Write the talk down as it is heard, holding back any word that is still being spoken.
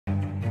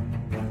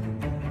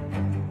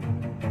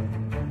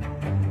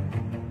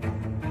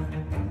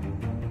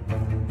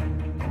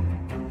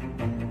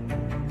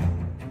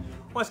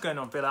What's going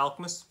on, fellow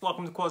alchemists?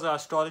 Welcome to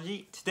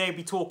Astrology. Today we'll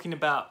be talking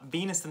about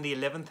Venus in the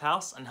 11th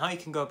house and how you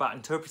can go about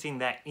interpreting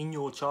that in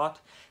your chart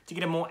to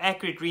get a more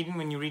accurate reading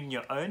when you're reading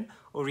your own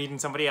or reading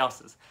somebody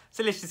else's.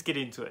 So let's just get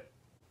into it.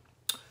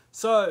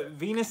 So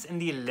Venus in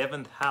the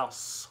 11th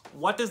house.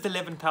 What does the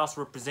 11th house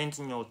represent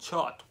in your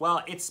chart?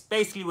 Well, it's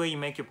basically where you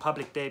make your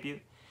public debut.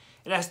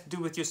 It has to do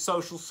with your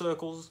social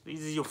circles.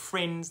 These are your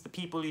friends, the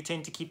people you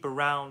tend to keep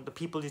around, the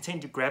people you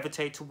tend to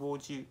gravitate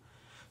towards you.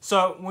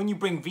 So when you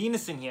bring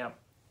Venus in here,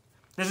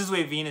 this is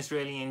where Venus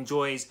really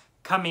enjoys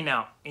coming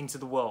out into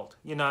the world.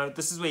 You know,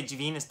 this is where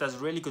Venus does a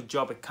really good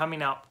job at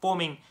coming out,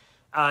 forming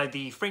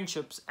the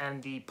friendships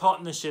and the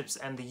partnerships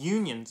and the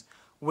unions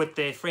with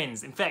their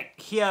friends. In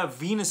fact, here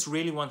Venus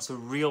really wants a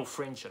real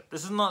friendship.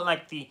 This is not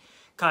like the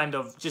kind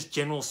of just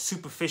general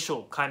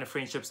superficial kind of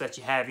friendships that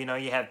you have. You know,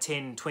 you have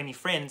 10, 20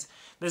 friends.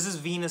 This is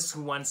Venus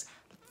who wants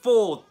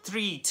 4,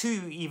 3,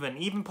 2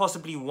 even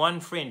possibly one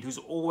friend who's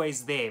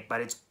always there,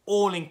 but it's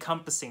all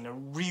encompassing, a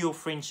real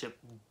friendship,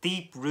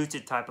 deep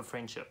rooted type of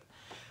friendship.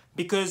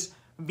 Because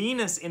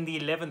Venus in the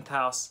 11th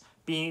house,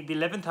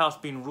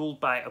 being ruled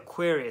by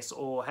Aquarius,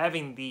 or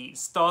having the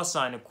star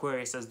sign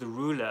Aquarius as the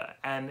ruler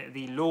and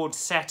the Lord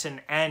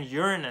Saturn and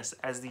Uranus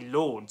as the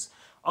lords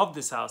of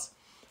this house,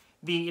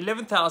 the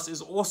 11th house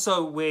is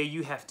also where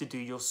you have to do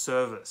your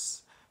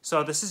service.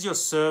 So this is your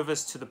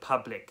service to the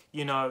public.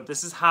 You know,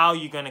 this is how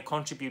you're going to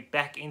contribute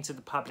back into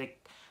the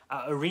public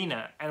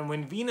arena. And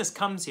when Venus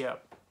comes here,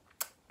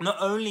 not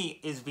only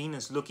is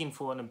Venus looking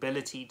for an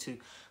ability to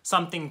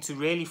something to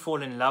really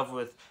fall in love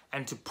with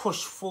and to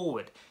push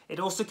forward, it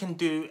also can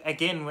do,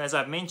 again, as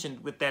I've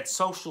mentioned, with that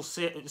social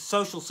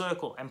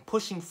circle and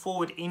pushing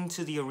forward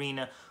into the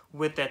arena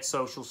with that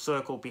social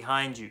circle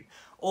behind you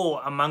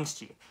or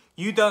amongst you.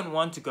 You don't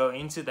want to go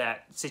into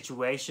that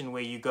situation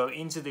where you go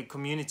into the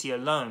community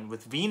alone.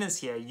 With Venus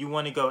here, you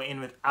want to go in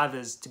with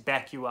others to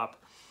back you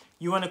up.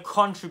 You want to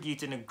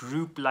contribute in a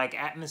group-like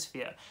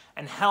atmosphere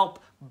and help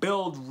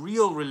build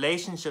real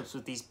relationships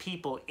with these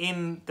people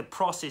in the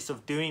process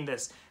of doing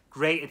this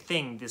great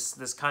thing,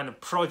 this kind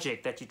of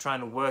project that you're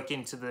trying to work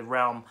into the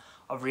realm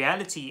of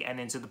reality and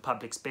into the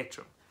public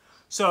spectrum.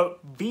 So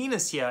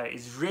Venus here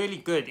is really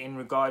good in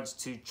regards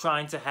to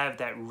trying to have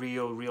that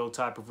real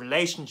type of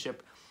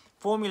relationship,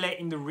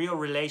 formulating the real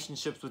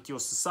relationships with your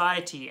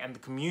society and the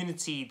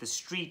community, the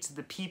streets,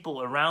 the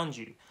people around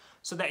you,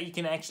 so that you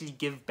can actually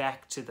give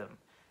back to them.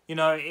 You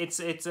know, it's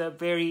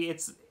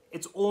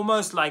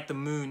almost like the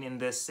moon in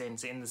this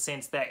sense, in the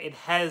sense that it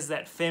has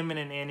that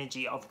feminine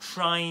energy of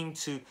trying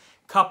to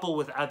couple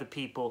with other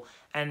people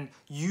and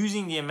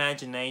using the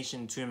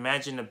imagination to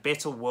imagine a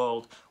better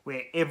world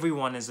where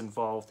everyone is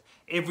involved.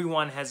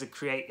 Everyone has a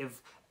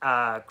creative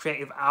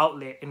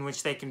outlet in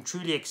which they can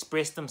truly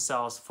express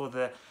themselves for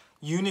the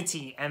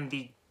unity and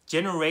the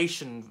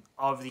generation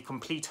of the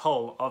complete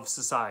whole of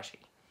society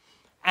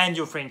and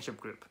your friendship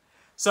group.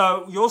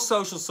 So your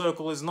social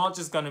circle is not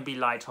just going to be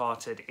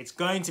lighthearted. It's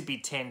going to be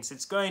tense.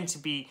 It's going to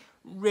be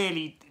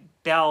really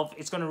delve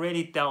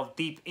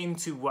deep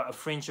into what a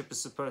friendship is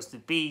supposed to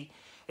be.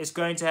 It's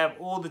going to have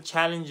all the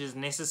challenges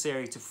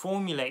necessary to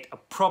formulate a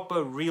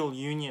proper real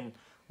union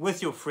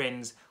with your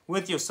friends,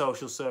 with your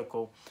social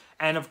circle.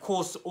 And of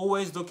course,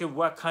 always look at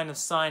what kind of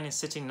sign is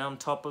sitting on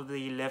top of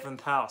the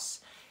 11th house.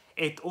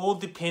 It all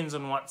depends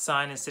on what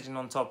sign is sitting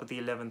on top of the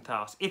 11th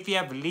house. If you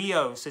have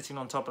Leo sitting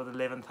on top of the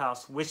 11th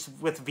house, which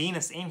with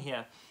Venus in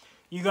here,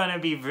 you're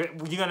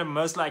gonna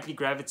most likely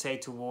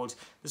gravitate towards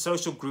the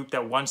social group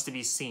that wants to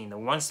be seen, that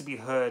wants to be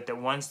heard,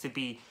 that wants to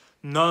be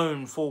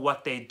known for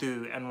what they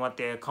do and what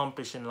they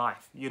accomplish in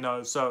life. You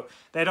know, so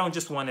they don't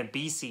just want to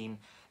be seen;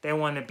 they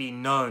want to be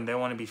known. They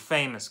want to be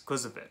famous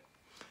because of it.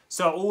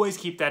 So always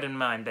keep that in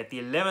mind. That the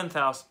 11th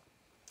house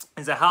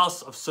is a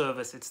house of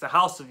service. It's the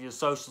house of your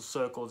social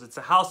circles. It's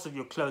the house of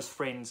your close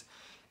friends.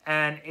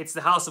 And it's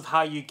the house of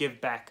how you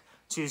give back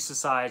to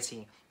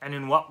society and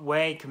in what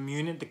way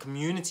the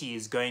community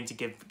is going to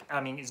give,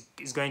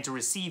 is going to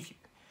receive you.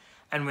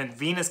 And when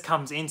Venus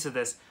comes into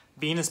this,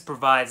 Venus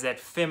provides that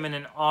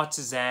feminine,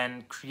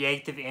 artisan,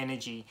 creative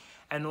energy,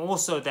 and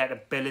also that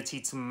ability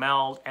to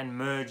meld and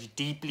merge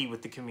deeply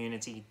with the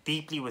community,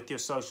 deeply with your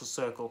social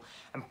circle,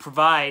 and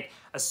provide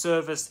a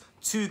service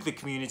to the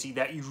community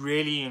that you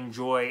really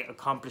enjoy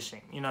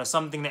accomplishing. You know,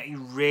 something that you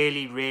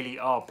really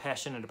are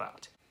passionate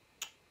about.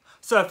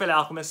 So, fellow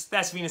alchemists,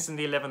 that's Venus in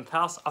the 11th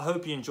house. I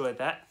hope you enjoyed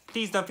that.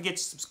 Please don't forget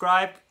to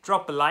subscribe,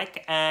 drop a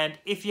like, and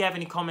if you have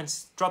any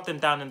comments, drop them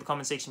down in the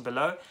comment section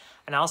below.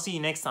 And I'll see you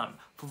next time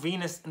for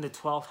Venus in the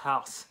 12th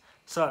house.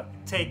 So,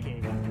 take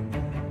care.